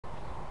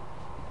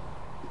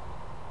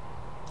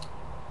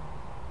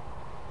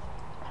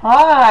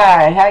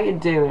Hi, how you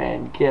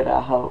doing? Good,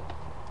 I hope.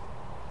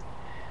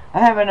 I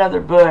have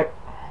another book.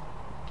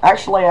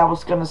 Actually, I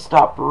was going to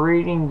stop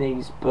reading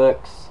these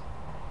books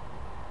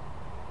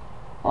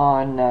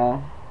on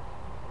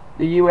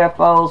the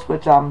UFOs,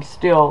 which I'm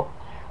still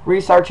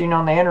researching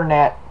on the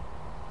internet.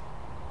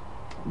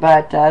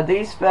 But I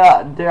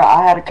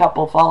had a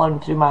couple fall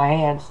into my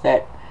hands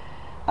that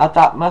I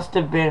thought must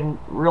have been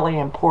really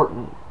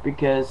important,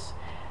 because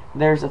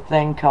there's a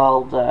thing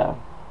called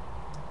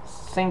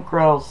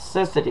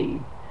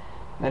synchronicity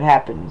that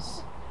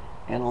happens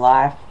in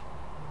life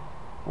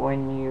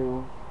when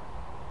you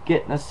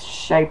get in the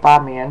shape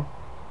I'm in.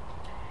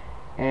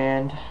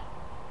 And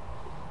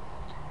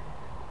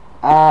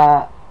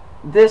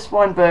this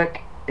one book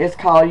is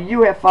called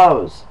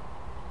UFOs,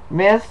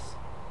 Myths,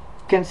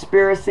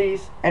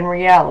 Conspiracies, and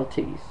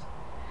Realities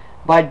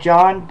by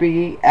John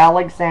B.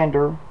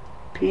 Alexander,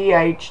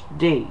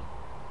 Ph.D.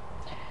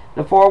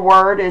 The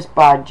foreword is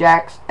by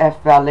Jacques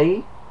F.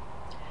 Vallee,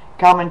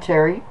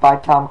 commentary by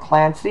Tom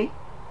Clancy,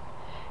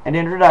 and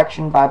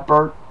introduction by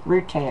Burt,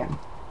 Rutan.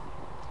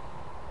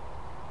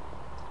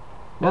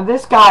 Now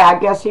this guy, I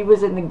guess he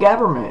was in the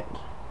government,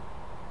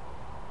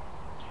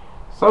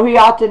 so he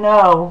ought to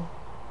know.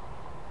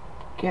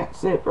 Can't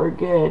sit very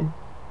good.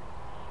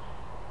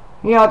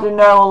 He ought to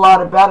know a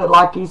lot about it,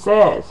 like he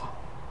says,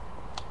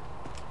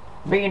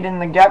 being in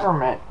the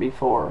government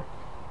before.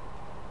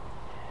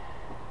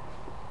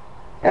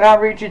 And I'll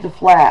read you the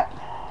flap.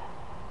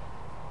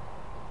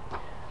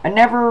 A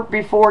never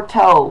before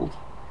told,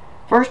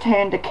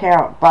 first-hand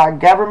account by a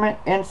government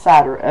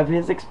insider of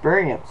his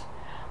experience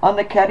on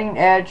the cutting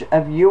edge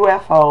of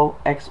UFO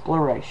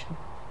exploration.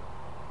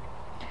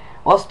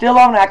 While still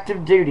on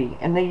active duty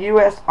in the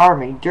U.S.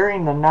 Army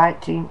during the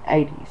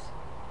 1980s,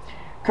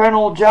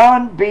 Colonel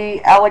John B.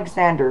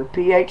 Alexander,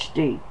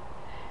 Ph.D.,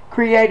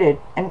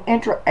 created an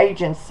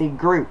interagency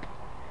group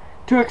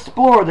to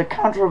explore the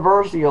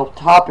controversial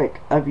topic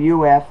of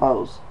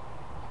UFOs.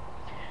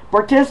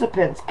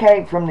 Participants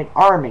came from the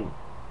Army,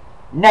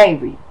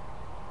 Navy,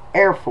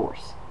 Air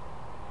Force,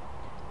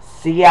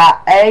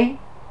 CIA,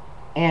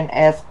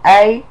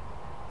 NSA,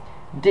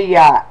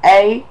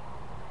 DIA,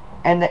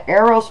 and the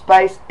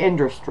aerospace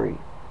industry.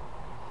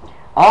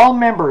 All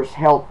members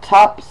held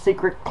top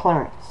secret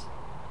clearance.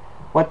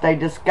 What they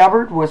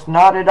discovered was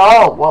not at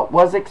all what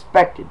was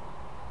expected.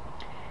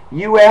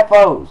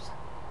 UFOs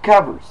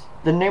covers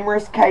the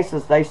numerous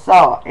cases they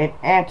saw and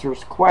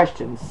answers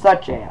questions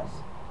such as: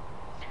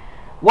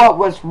 what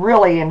was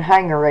really in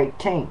Hangar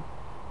 18?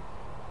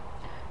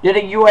 Did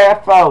a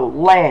UFO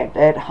land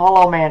at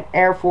Hollow Man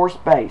Air Force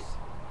Base?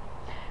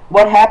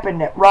 What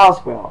happened at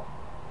Roswell?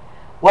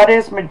 What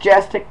is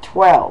Majestic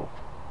 12?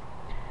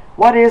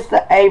 What is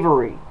the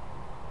Avery?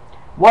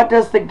 What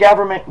does the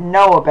government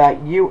know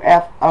about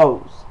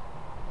UFOs?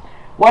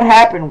 What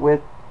happened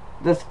with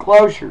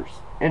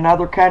disclosures in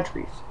other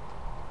countries?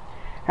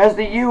 Has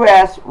the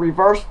U.S.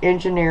 reverse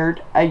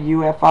engineered a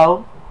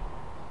UFO?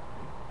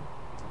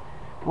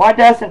 Why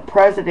doesn't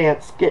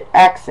presidents get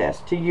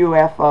access to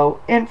UFO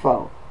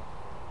info?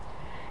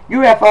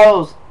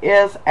 UFOs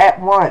is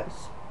at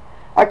once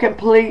a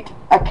complete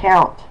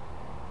account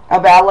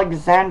of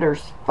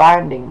Alexander's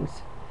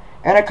findings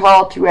and a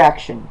call to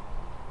action.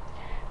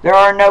 There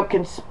are no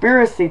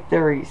conspiracy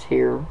theories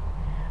here,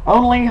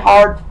 only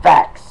hard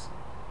facts.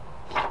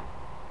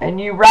 And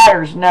you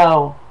writers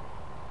know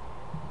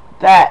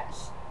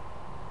that's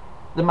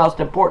the most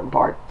important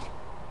part.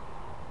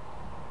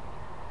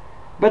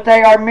 But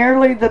they are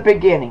merely the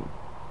beginning.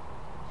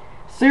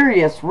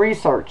 Serious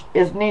research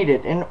is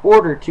needed in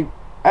order to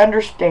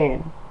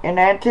understand and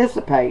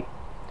anticipate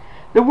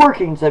the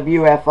workings of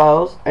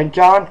UFOs, and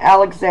John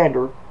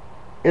Alexander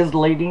is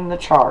leading the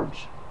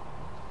charge.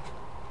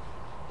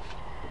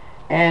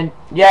 And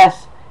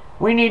yes,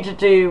 we need to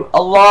do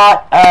a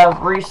lot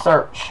of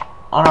research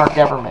on our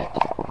government.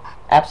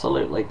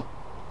 Absolutely.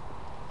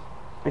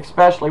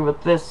 Especially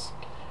with this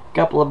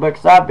couple of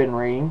books I've been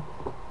reading.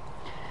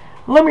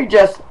 Let me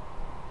just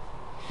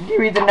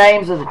give you the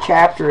names of the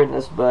chapter in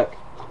this book,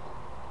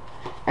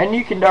 and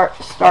you can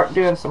start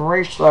doing some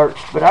research.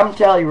 But I'm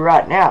telling you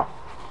right now,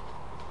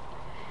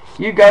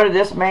 you go to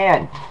this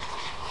man,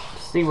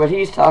 see what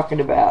he's talking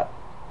about.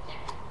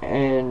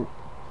 And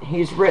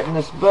he's written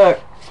this book,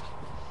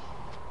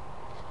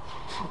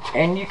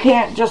 and you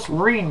can't just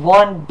read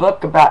one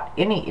book about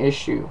any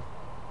issue.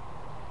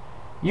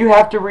 You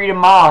have to read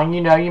them all. And you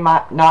know, you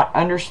might not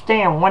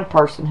understand one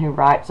person who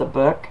writes a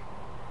book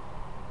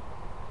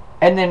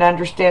and then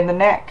understand the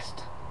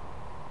next.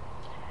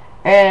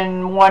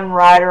 And one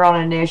writer on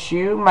an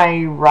issue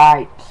may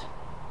write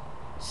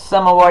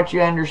some of what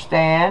you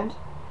understand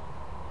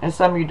and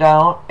some you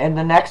don't. And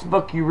the next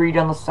book you read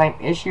on the same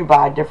issue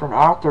by a different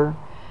author,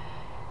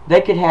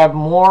 they could have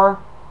more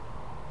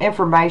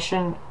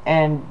information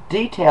and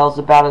details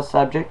about a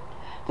subject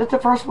that the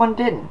first one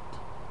didn't.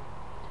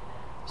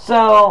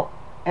 So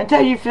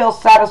until you feel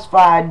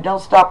satisfied,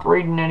 don't stop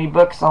reading any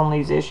books on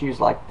these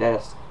issues like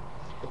this.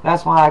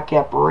 That's why I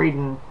kept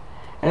reading,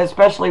 and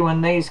especially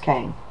when these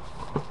came.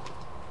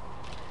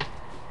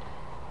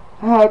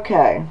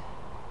 Okay.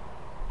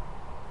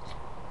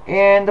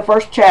 In the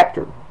first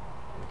chapter,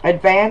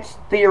 Advanced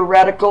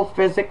Theoretical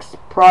Physics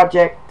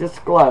Project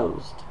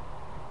Disclosed.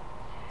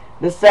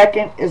 The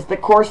second is the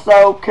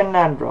Corso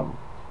Conundrum.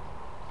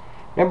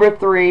 Number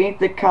 3,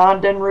 the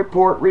Condon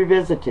Report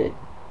Revisited.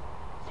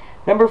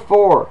 Number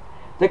 4,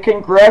 the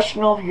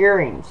Congressional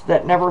Hearings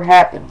That Never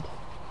Happened.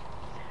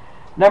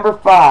 Number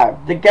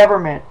 5, the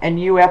Government and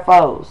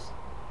UFOs.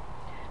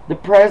 The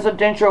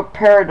Presidential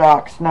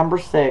Paradox, number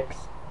 6.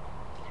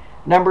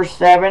 Number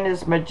 7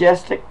 is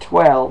Majestic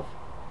 12.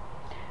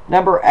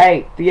 Number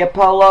 8, the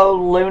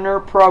Apollo Lunar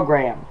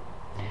Program.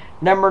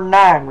 Number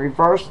 9,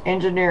 Reverse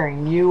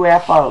Engineering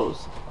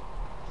UFOs.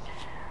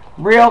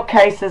 Real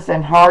Cases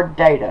and Hard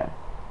Data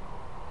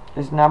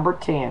is number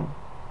 10.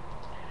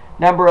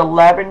 Number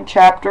 11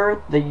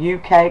 chapter, the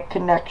UK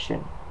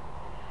Connection.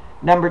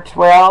 Number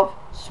 12,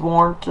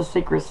 Sworn to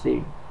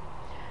Secrecy.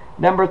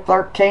 Number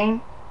 13,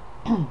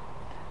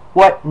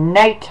 What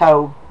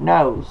NATO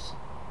Knows.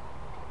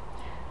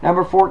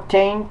 Number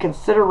 14,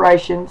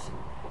 Considerations,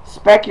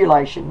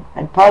 Speculation,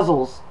 and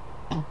Puzzles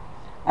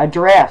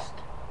Addressed.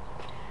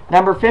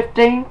 Number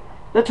 15,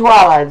 The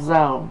Twilight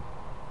Zone,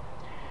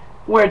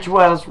 which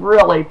was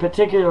really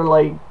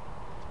particularly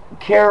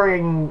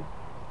carrying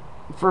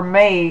for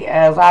me,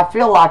 as I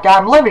feel like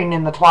I'm living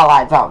in the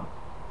Twilight Zone.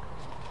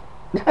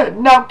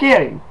 No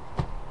kidding.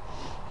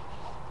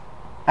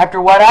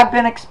 After what I've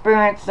been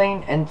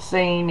experiencing and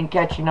seeing and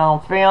catching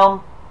on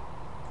film,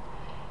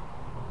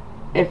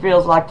 it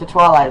feels like the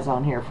Twilight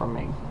Zone here for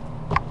me.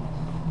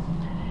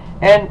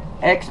 And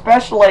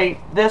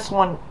especially this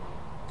one,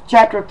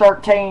 chapter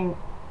 13,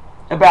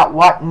 about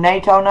what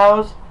NATO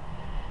knows.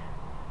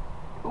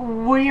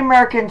 We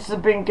Americans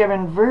have been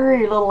given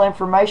very little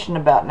information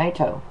about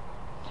NATO.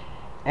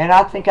 And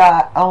I think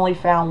I only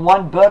found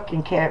one book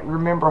and can't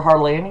remember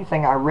hardly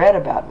anything I read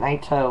about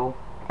NATO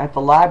at the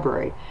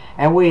library.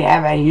 And we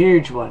have a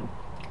huge one.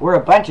 We're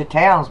a bunch of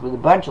towns with a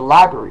bunch of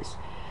libraries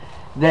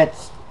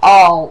that's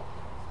all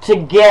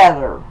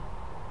together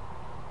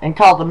and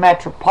called the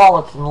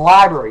Metropolitan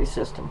Library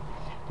System.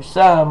 There's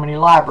so many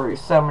libraries,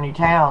 so many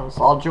towns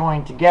all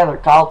joined together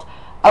called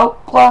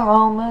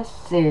Oklahoma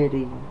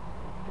City.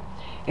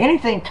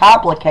 Anything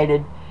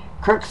complicated,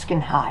 crooks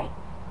can hide.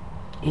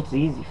 It's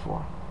easy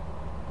for them.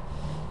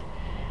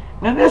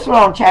 Now this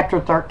one on chapter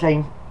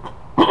 13.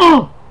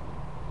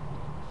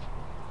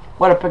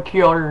 What a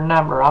peculiar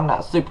number. I'm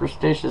not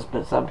superstitious,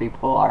 but some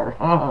people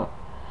are.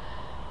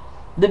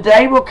 The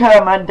day will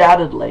come,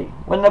 undoubtedly,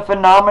 when the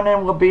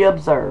phenomenon will be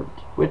observed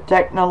with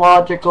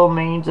technological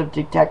means of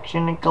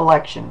detection and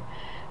collection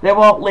that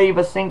won't leave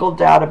a single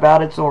doubt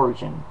about its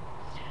origin.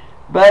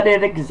 But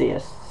it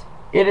exists.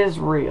 It is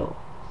real.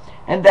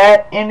 And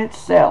that in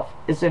itself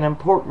is an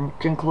important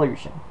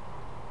conclusion.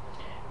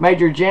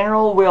 Major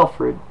General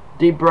Wilfred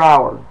de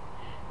Brouwer,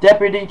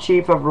 Deputy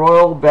Chief of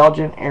Royal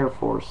Belgian Air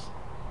Force.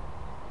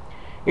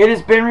 It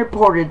has been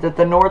reported that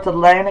the North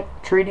Atlantic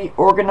Treaty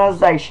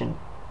Organization,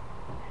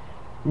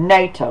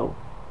 NATO,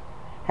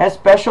 has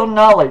special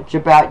knowledge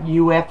about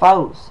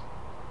UFOs.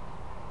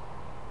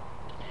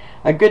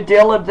 A good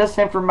deal of this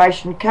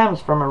information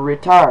comes from a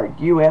retired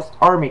U.S.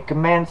 Army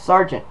Command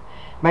Sergeant,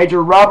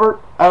 Major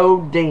Robert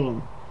O.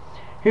 Dean,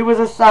 who was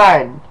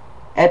assigned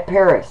at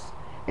Paris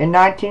in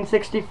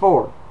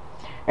 1964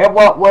 at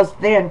what was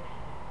then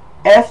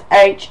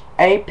SHAPE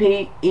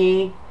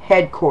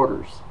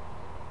headquarters.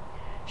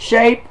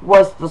 SHAPE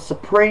was the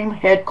Supreme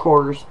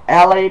Headquarters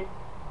Allied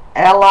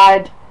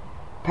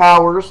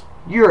Powers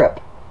Europe,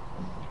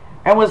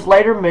 and was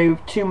later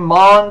moved to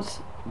Mons,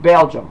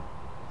 Belgium.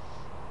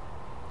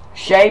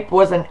 SHAPE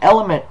was an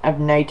element of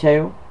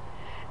NATO,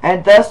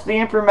 and thus the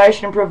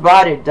information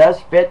provided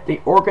does fit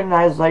the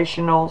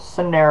organizational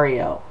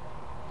scenario.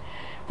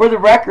 For the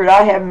record,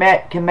 I have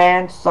met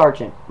Command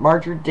Sergeant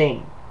Major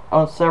Dean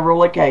on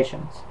several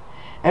occasions,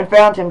 and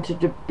found him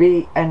to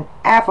be an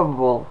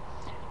affable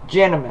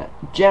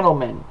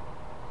gentleman.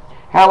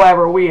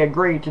 However, we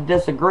agree to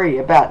disagree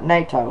about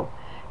NATO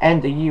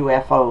and the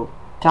UFO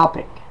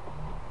topic.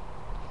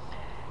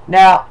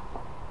 Now,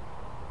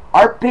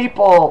 our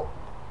people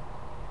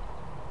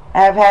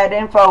have had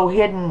info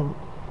hidden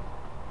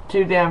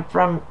to them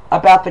from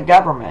about the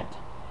government,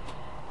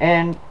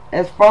 and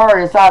as far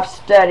as I've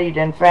studied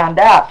and found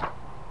out,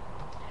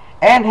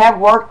 and have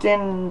worked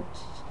in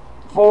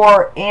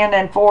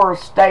and for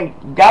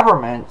state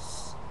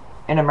governments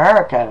in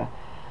America,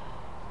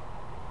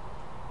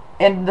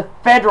 in the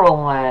federal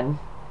one,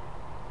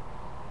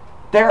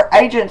 their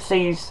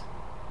agencies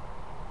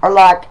are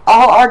like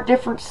all our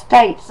different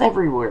states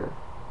everywhere,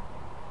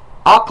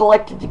 all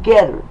collected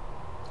together.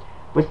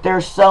 But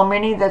there's so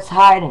many that's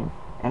hiding,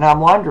 and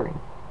I'm wondering,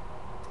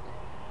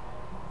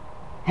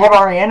 have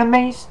our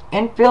enemies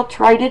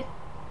infiltrated?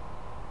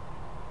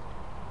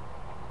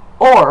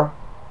 Or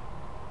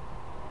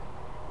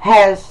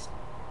has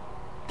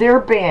there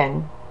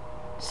been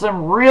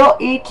some real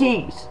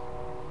ETs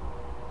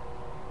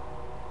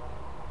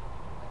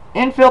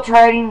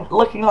infiltrating,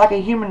 looking like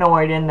a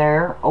humanoid in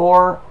there,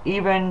 or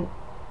even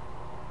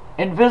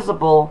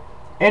invisible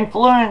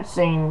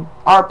influencing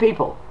our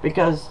people,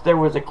 because there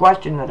was a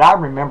question that I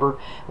remember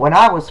when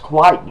I was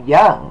quite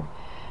young,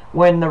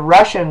 when the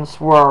Russians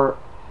were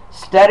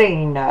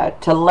studying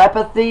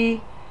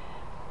telepathy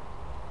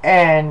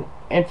and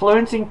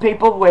influencing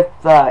people with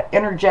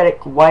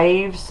energetic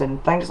waves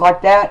and things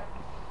like that.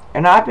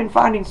 And I've been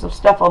finding some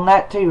stuff on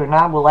that too, and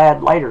I will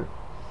add later.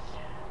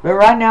 But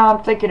right now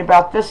I'm thinking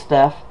about this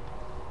stuff,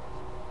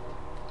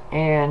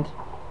 and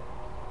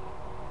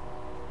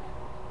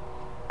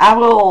I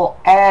will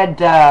add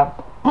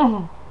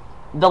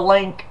the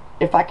link,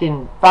 if I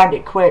can find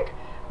it quick,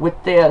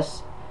 with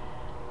this,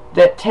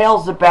 that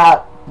tells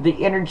about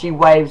the energy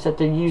waves that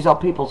they use on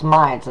people's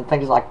minds and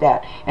things like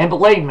that. And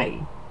believe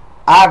me,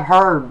 I've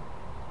heard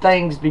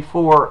things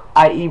before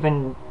I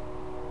even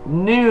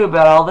knew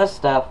about all this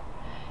stuff,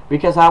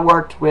 because I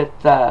worked with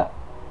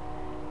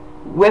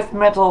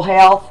mental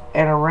health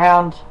and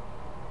around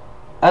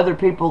other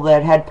people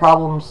that had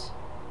problems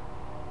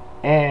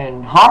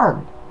and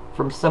harm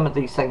from some of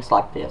these things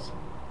like this.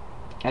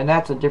 And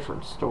that's a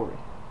different story.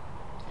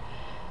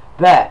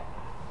 But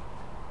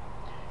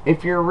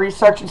if you're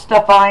researching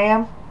stuff I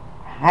am,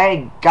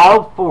 hey,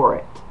 go for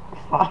it.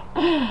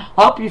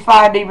 Hope you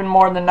find even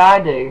more than I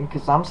do,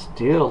 because I'm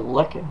still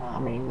looking. I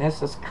mean,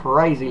 this is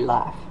crazy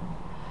life.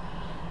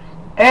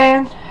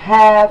 And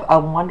have a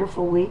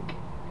wonderful week,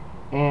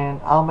 and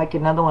I'll make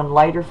another one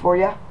later for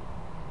you.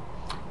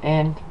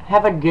 And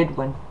have a good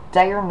one,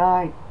 day or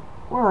night,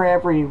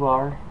 wherever you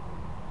are.